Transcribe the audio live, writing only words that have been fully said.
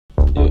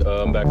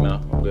I'm back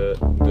now. I'm good.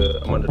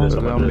 Good. I'm under this.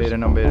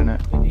 I'm baiting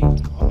it.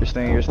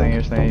 You're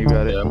staying. You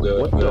got it. Yeah, I'm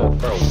good. What the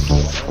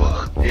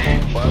fuck?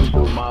 Run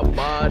through my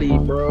body,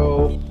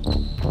 bro.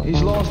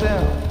 He's lost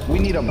down. We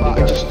need a bot.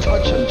 Just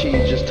touch him,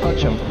 Cheese. Just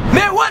touch him.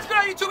 Man, what's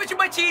going on YouTube? It's your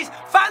boy Cheese.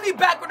 Finally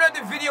back with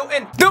another video,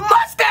 and the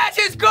mustache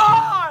is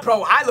gone!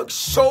 Bro, I look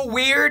so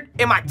weird,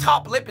 and my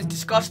top lip is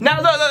disgusting.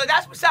 Now, look,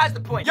 that's besides the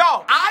point. Yo,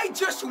 I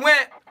just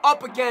went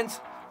up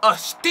against a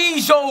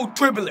Cheeseaholic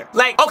dribbler.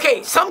 Like,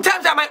 okay,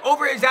 sometimes I might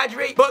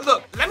over-exaggerate, but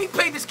look, let me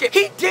play this game.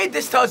 He did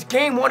this to us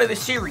game 1 of the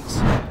series.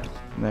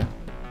 Yeah.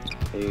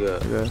 Here you go.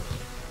 Good.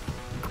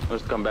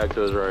 Let's come back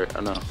to us right.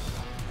 I know.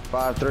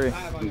 5-3.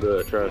 I'm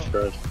good. Trust.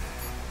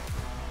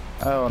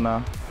 Oh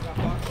no.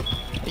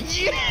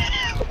 Yeah,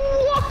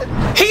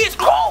 what? He is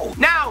cold.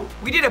 Now,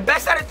 we did a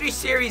best out of 3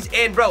 series,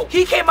 and bro,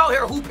 he came out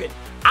here hooping.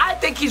 I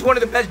think he's one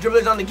of the best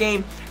dribblers on the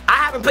game. I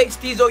haven't played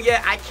Cheeseahoiic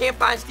yet. I can't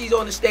find Cheeseahoiic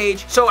on the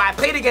stage. So I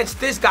played against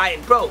this guy,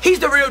 and bro, he's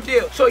the real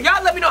deal. So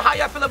y'all let me know how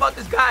y'all feel about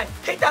this guy.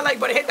 Hit that like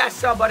button, hit that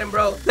sub button,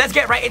 bro. Let's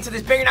get right into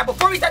this banger. Now,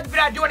 before we start the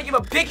video, I do want to give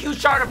a big, huge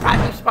shout out to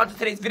PrizePicks, sponsor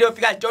today's video. If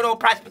you guys don't know what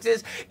PrizePicks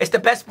is, it's the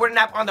best sporting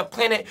app on the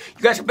planet.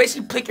 You guys can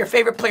basically pick your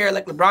favorite player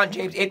like LeBron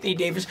James, Anthony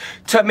Davis,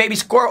 to maybe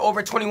score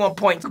over 21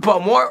 points.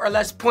 Put more or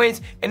less points,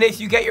 and if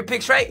you get your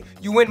picks right,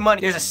 you win money.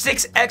 There's a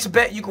 6x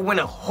bet. You can win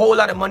a whole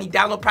lot of money.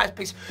 Download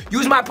PrizePicks.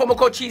 Use my promo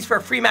code Cheese for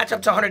a free match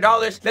up to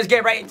 $100. Let's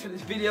get right into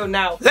this video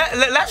now.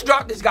 Let's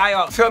drop this guy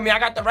off. Feel me? I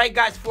got the right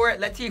guys for it.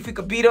 Let's see if we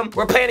could beat him.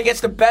 We're playing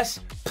against the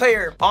best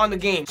player on the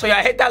game. So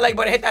y'all hit that like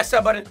button, hit that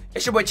sub button.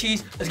 It's your boy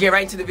Cheese. Let's get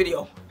right into the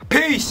video.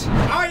 Peace.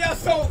 Alright, y'all,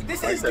 so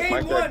this is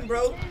game 1,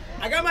 bro.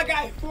 I got my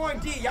guy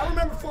 4D. Y'all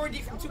remember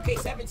 4D from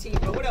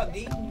 2K17, bro? What up,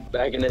 D?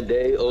 Back in the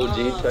day,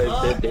 OG type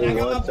shit, day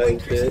 1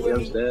 type shit, you know what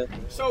I'm saying?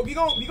 So we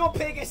gonna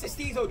play against the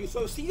Cheeseahoiic dude.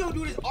 So Cheeseahoiic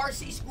dude is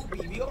RC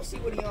Scoopy. We gonna see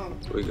what he on.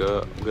 We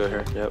good. I'm good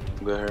here. Yep,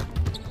 I'm good here.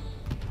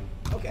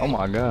 Okay. Oh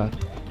my god.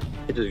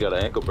 He just got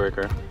an ankle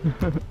breaker.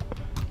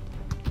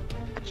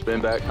 Spin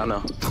back. I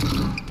know.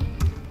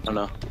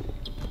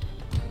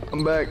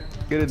 I'm back.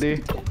 Get a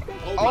D.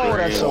 Oh,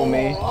 that's so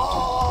me.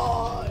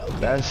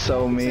 That's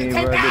so me,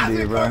 bro. Good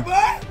D, bro.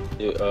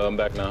 Yeah, I'm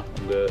back now.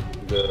 I'm good.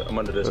 I'm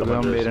under this.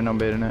 I'm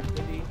baiting it.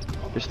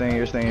 You're staying.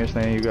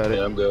 You got it.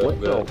 Yeah, I'm good. What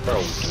the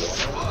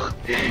fuck?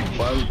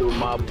 Run through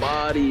my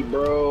body,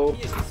 bro.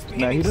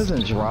 Now he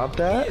doesn't drop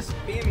that. He is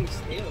spamming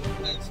still.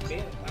 Like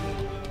spam.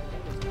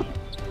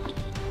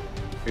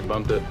 He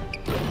bumped it.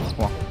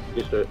 Come on.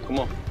 Get it. Come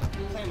on.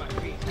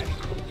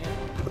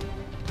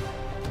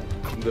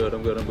 I'm good.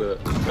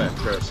 Back,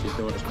 Chris. He's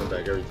doing the spin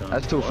back every time.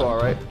 That's too far,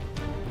 right?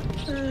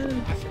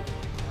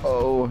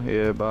 Oh,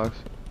 yeah, box.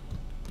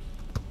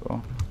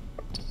 Cool.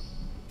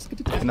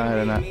 You're not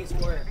hitting that.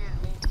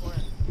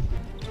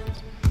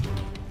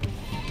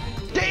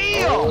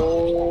 Damn!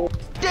 Oh.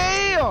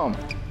 Damn!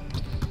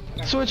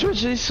 Switch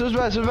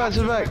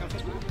back.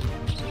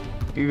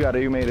 You got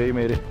it, you made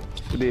it.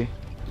 Good D.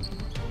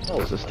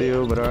 It's a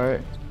steal, but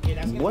alright.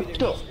 What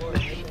the?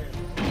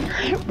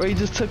 Bro, he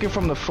just took it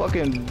from the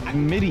fucking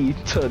midi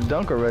to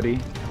dunk already.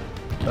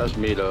 That's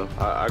me though.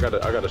 I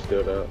gotta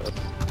steal that.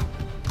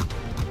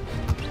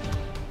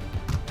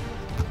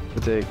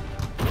 Good take.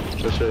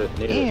 Good shit.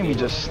 Damn, he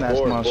just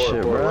snatched my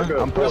shit, bro.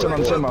 I'm pressing on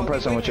the sim. I'm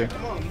pressing with you.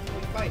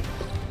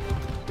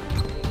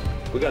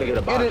 We gotta get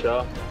a box,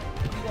 y'all.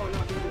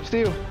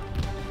 Steal.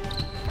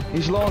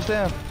 He's lost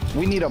down.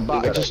 We need a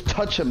box. Just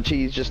touch him,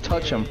 Cheese. Just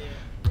touch him.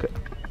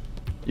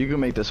 You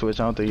can make the switch.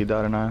 I don't think he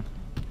died or not.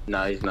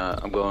 Nah, he's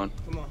not. I'm going.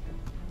 Come on.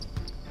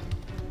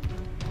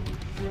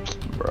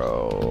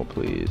 Bro,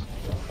 please.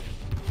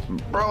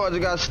 Bro, I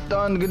just got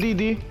stunned. Good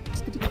DD.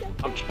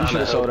 I'm trying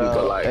to help you,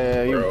 but like,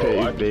 yeah, you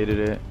bro, baited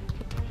it.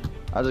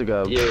 I just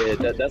got. Yeah,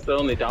 that's the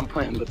only thing. I'm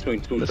playing between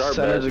two sharp. The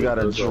center just got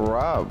a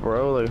drop,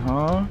 bro. Like,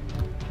 huh?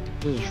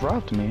 Just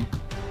dropped me.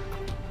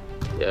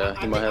 Yeah,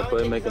 he might have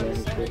playmaking on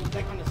his feet.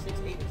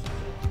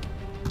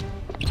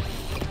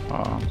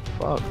 Oh,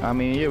 fuck. I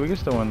mean, yeah, we can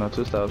still win the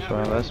 2 stops,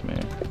 bro. That's me.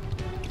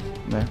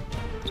 Yeah.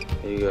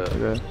 Here you go.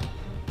 Good.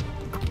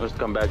 Let's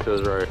come back to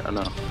us right. I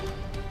know.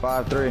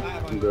 5-3.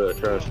 I'm good.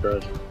 Trust.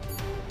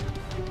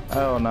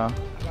 Oh no.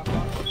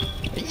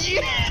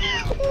 Yeah.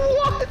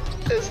 What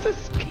is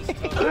this game?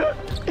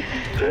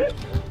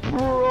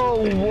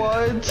 Bro,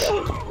 what?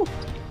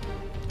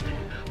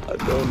 I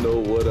don't know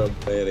what I'm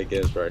playing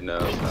against right now,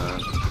 man.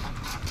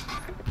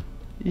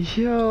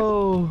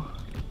 Yo.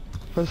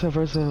 First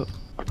up.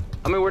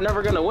 I mean, we're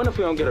never gonna win if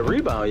we don't get a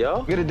rebound,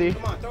 y'all. Get a D.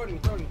 Come on, throw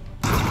it to me.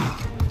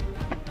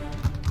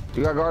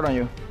 You got guard on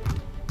you.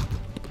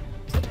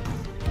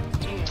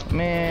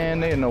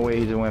 Man, there's no way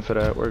he just went for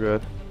that. We're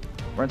good.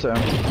 Run to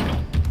him.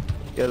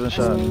 He hasn't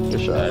shot.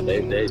 Good shot.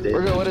 They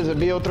We're good. What is it?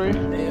 BO3?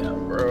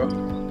 Damn, bro.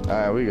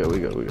 Alright, we good.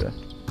 We are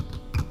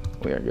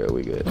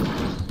good.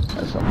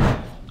 That's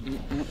something.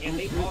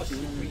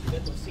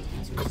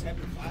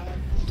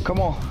 Come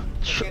on.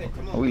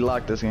 We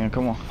locked this game.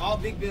 Come on. All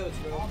big builds,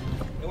 bro.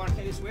 They want to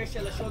play this weird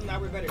shit. Let's show them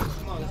that we're better.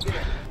 Come on, let's get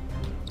it.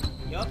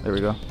 Yup. There we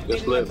go.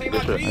 Good flip. I'm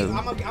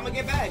gonna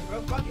get back,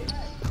 bro. Fuck it.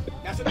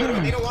 That's what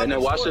they don't want. And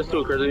then watch this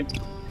too, Chrissy.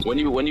 When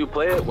you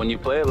play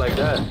it like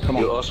that, Come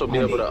on. you'll also be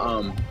able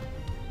to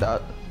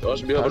Dot. you'll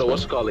also be able to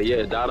what's it called?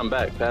 Yeah, dot them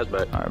back, pass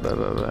back. Alright,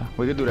 bet.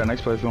 We could do that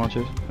next play if you want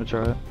to. We'll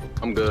try it.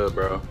 I'm good,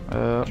 bro.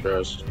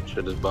 Trust.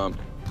 Shit is bumped.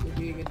 Good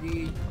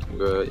D. I'm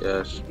good,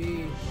 yes.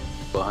 D.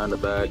 Behind the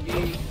back.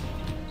 D.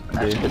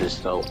 That shit is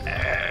so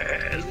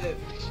ass.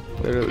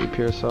 Literally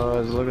pure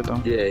size. Look at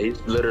them. Yeah, he's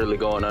literally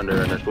going under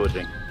and they're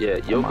switching. Yeah,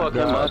 you'll fuck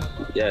him up.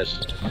 Yes.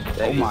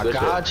 Oh my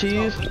god,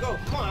 Cheese. Go,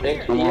 come on, I'm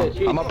Thank here. you. Yeah,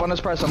 Cheese. I'm up on this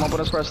press.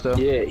 still.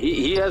 Yeah,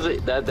 he has a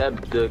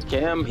the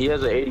Cam. He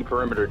has an 80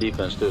 perimeter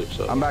defense too.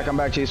 So I'm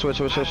back, Cheese. Switch.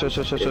 if you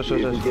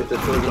get the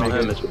switch on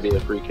him, it should be a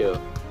free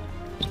kill.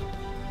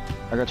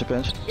 I got your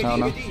pinch.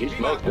 No. He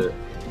smoked it.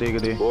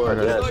 D. Boy, I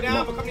got yeah. it. Slow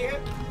down, but come here.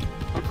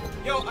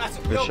 Yo,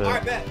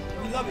 alright, bet.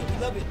 We love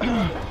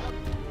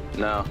it.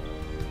 Now.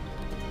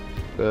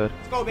 Good.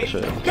 Let's go, baby.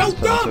 Shit. Yo,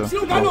 thumbs! You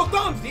don't got no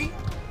thumbs, D.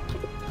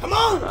 Come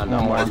on! I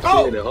know. Let's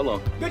go. Hold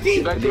on. Good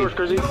D. Back to yours,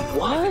 Crazy.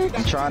 What?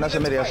 I'm trying. That's a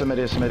midi.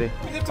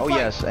 Oh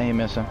yes, I ain't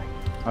missing.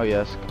 Oh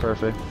yes,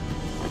 perfect.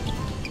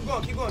 Keep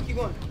going.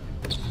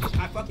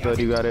 Alright, fuck Good,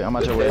 you. you got it. I'm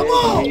out your way. Come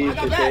on! I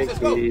got bags, let's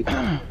go.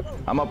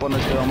 I'm up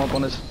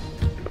on this.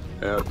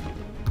 Yeah.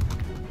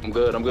 I'm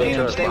good.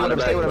 Damn, stay with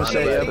him.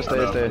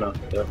 Stay. No.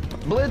 Yeah.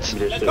 Blitz.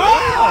 This shit. Oh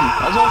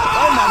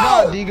my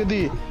god, D. Good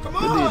D. Come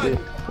Good on! D.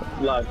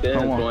 Locked in,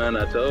 Come on. Gwen.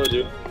 I told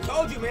you.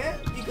 Told you, man.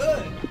 You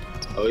good.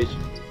 Oh, he's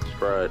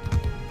fried.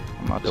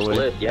 I'm out The the way.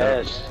 split,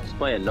 yes. He's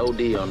playing no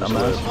D on the I'm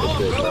split. out. Come on,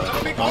 bro.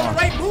 I'm making all the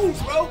right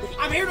moves, bro.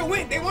 I'm here to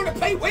win. They want to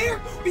play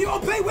where? We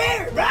gonna play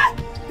where,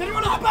 bruh? They don't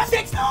want to hop by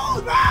 6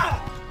 0s,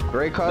 bruh.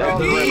 Great cut That's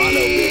on the rim,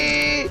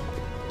 D.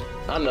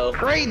 I know.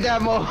 Great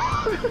demo.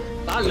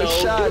 I know.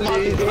 Shot, Get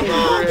G. him Come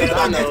on, get him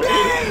I out this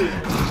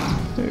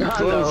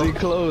know. game. He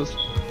close.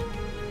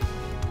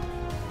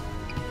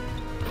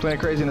 Playing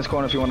crazy in this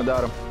corner if you want to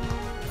dot him.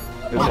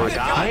 Oh my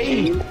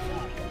God.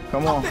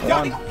 Come on,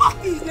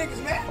 Fuck these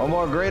niggas, man. one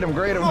more. Grade him.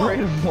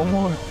 One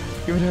more.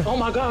 Give me that. Oh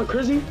my God,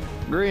 Crizzy.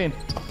 Green.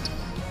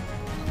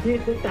 He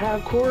hit the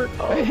half court.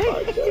 Oh my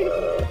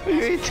God.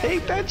 You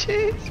take that,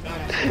 Cheese.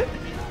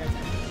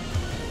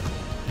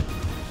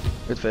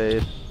 Good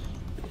fade.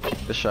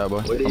 Good shot,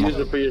 boy. Way to use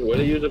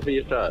it for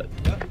your shot.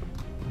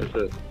 That's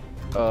it.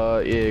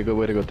 Yeah, good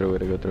way to go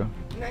through.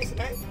 Nice.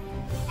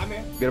 I'm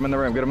here. Get him in the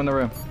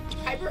rim.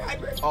 Hyper.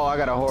 Oh, I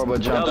got a horrible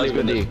jump. That's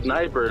good D.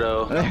 Sniper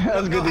though. That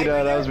was good D,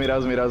 though. That was me.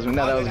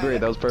 No, that was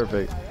great. That was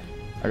perfect.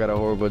 I got a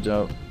horrible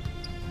jump.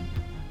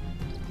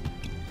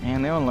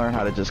 Man, they don't learn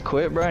how to just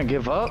quit, bro, and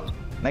give up.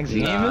 Next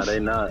game Nah, is? they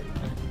not.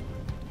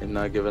 They're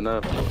not giving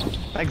up.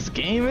 Next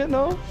game it,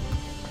 though?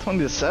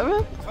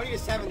 20-7?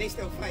 20-7, they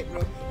still fight,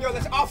 bro. Yo,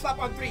 let's all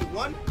flop on 3.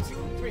 1, 2,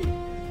 3.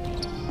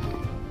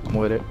 I'm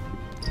with it.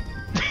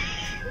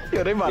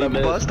 Yo, they about to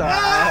missed. bust our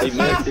ass. He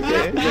missed.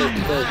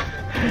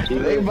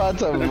 They about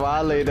to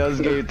violate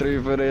us game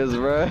 3 for this,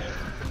 bro.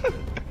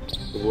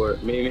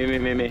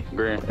 Me.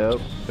 Green. Yep,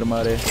 get him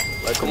out of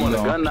here. Like, come on, the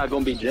gun not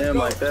gonna be jammed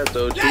like that,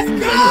 though. Let's Cheese.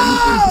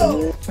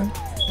 go!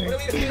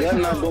 The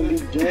gun not gonna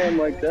be jammed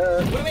like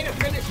that. What a way to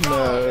finish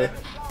strong, man.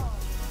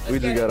 We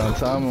just got on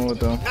timing with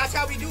them. That's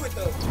how we do it,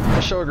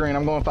 though. Sure, Green,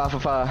 I'm going 5 for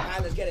 5.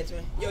 Alright, let's get it to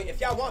him. Yo, if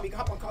y'all want, we can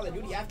hop on Call of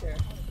Duty after.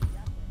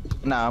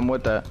 Nah, I'm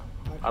with that.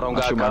 I don't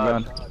I'll got shoot my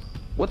gun. gun.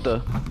 What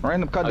the?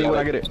 Random cut D when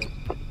I get it.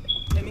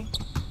 Hit me.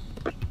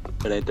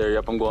 It ain't there.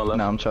 Yep, I'm going left.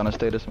 Nah, I'm trying to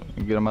stay this.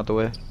 Get him out the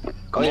way. Come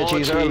Oh yeah, on,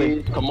 Cheese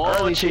early. Come on,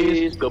 Early,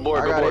 Cheese. Good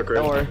board, Chris.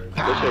 Don't worry.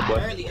 Good shit, boy.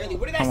 Early.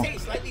 What did I Come say?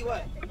 Slightly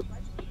what?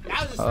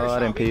 That was his Oh, first I shot.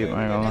 didn't peep. I ain't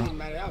gonna lie. Doesn't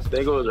matter. That was I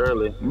think it was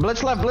early.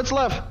 Blitz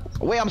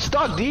left. Wait, I'm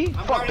stuck, D.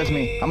 Fuck, that's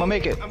me. I'ma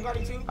make it. I'm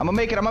guarding 2. I'ma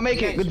make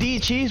it. Good D,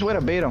 Cheese. Way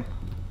to bait him.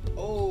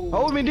 Oh.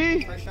 Hold me,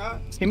 D. First shot.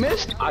 He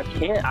missed. I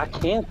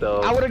can't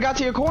though. I would've got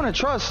to your corner.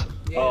 Trust.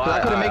 Yeah. Oh, Cause I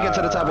couldn't make it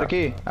to the top of the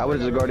key. I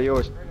would've just guarded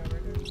yours.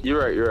 You're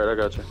right. I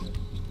got you.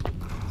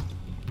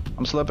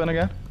 I'm slipping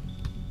again.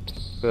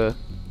 Good.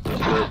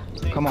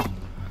 Come on.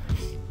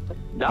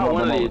 Not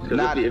one of these,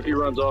 Not- because if he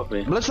runs off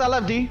me. Blitz that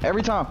left, D.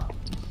 Every time.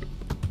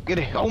 Get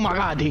it. Oh my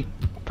God, D.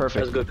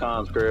 Perfect. That's good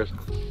comms, Chris.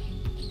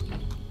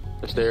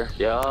 It's there.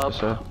 Yeah. Yes,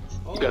 sir.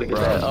 You gotta get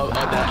that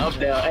up,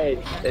 down. Hey,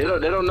 they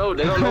don't know what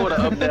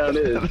an up down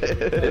is.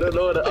 They don't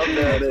know what an up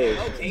down is.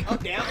 Okay,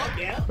 up, down.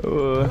 I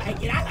Uh,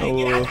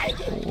 like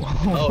it.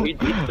 Oh, he's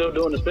still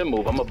doing the spin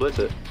move. I'm gonna blitz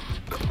it.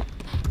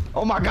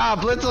 Oh my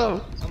God, blitz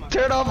him.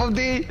 Tear it off of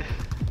D.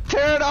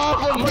 Tear it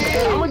off of D.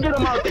 I'm gonna get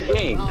him out the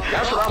game.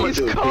 That's what I'm gonna He's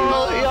do.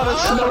 cold. He on a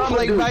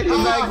snowflake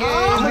back-to-back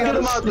games. He Get on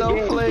him a out the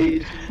game,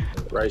 snowflake. please.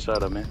 Right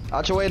side of me.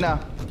 Out your way now.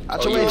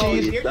 Out your Oh, way, yeah.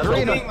 Cheese. They're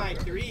Green doing him. my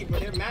 3, but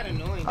they're mad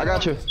annoying. I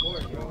got you.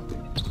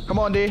 Come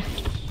on, D.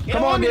 They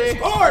Come don't on, want me D. to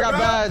score, I got bro.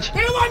 badge.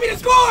 They don't want me to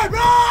score,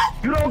 bro.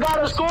 You don't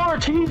gotta score,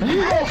 Chief.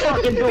 You gonna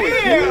fucking do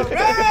it. Yeah,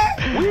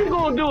 bro. We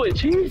gonna do it,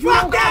 Chief. You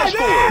Fuck don't gotta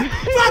that, man.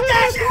 score. Fuck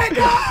that shit,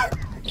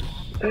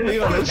 dog. He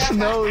on a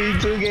snowy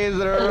 2 games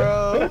in a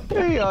row.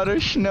 He on a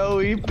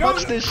snowy.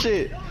 Punch this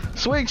shit.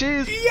 Swing,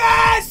 Cheese.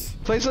 Yes.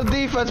 Play some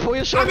defense. Pull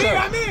your shorts I'm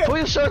up. here. Pull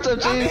your shorts up,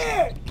 I'm Cheese.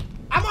 here.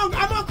 I'm on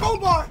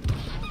Cobar.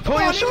 Pull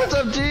your shorts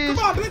up, Cheese.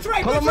 Come on, blitz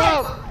right. Pull blitz him right.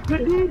 up.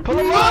 Pull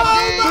him up,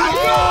 Oh D. my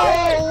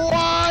God. Oh,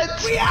 what?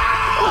 We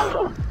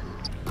out!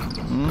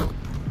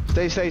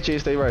 Stay,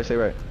 Cheese. Stay right.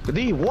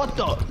 D, what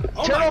the?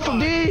 Oh Turn my off from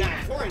God. D.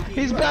 Nah, foreign D,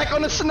 He's bro. back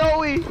on the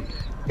snowy.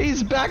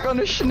 He's back on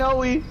the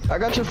snowy. I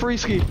got your free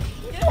ski.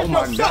 Oh No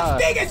my such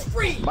God. thing as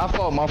free. My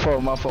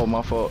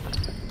fault.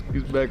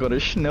 He's back on the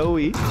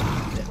snowy.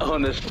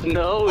 On the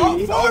snowy. Oh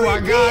my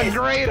foreign God, D.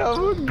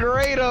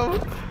 grade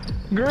him.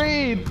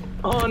 Green.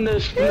 On the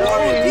Foreign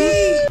snowy.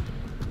 D.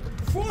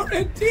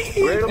 Foreign D.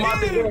 Grade him out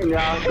the game,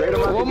 y'all. Grade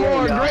him out the One game,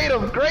 more, y'all.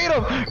 grade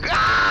him.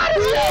 God,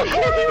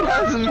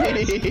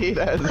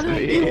 that's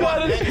me. He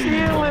wanna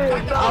steal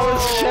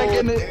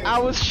it. I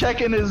was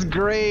checking his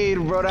grade,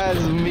 bro. That's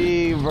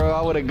me, bro.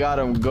 I would have got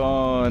him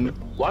gone.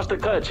 Watch the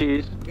cut,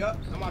 Cheese. Yup,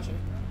 I'm watching.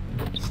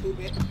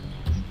 Stupid.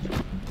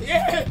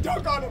 Yeah,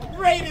 dunk on him.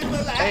 Graded,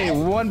 little ass. Hey,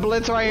 one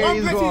blitz right here,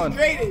 he's gone.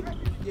 Graded.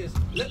 Just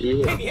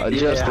Yeah,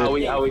 Adjusted.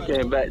 how we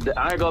came back.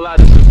 I ain't gonna lie,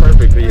 this is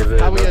perfect for you, man.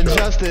 How we No trouble.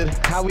 adjusted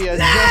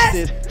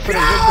for the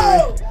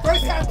Go! victory.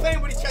 First time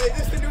playing with each other. Is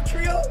this the new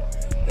trio?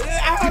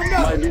 I don't know.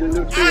 Might be the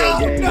new trio I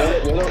don't game.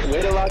 know.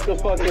 Way to lock the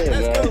fuck in, Let's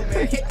man. go,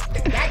 man.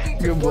 That game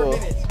Good took 4 ball.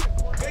 minutes.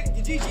 Good,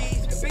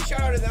 GG's. A big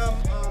shout out to them.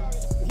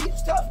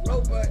 He's tough,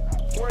 bro,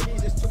 but 4 of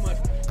these is too much.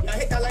 Y'all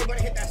hit that like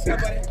button, hit that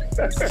sub button.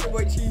 It's your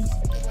boy Cheese.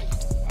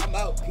 I'm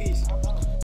out. Peace.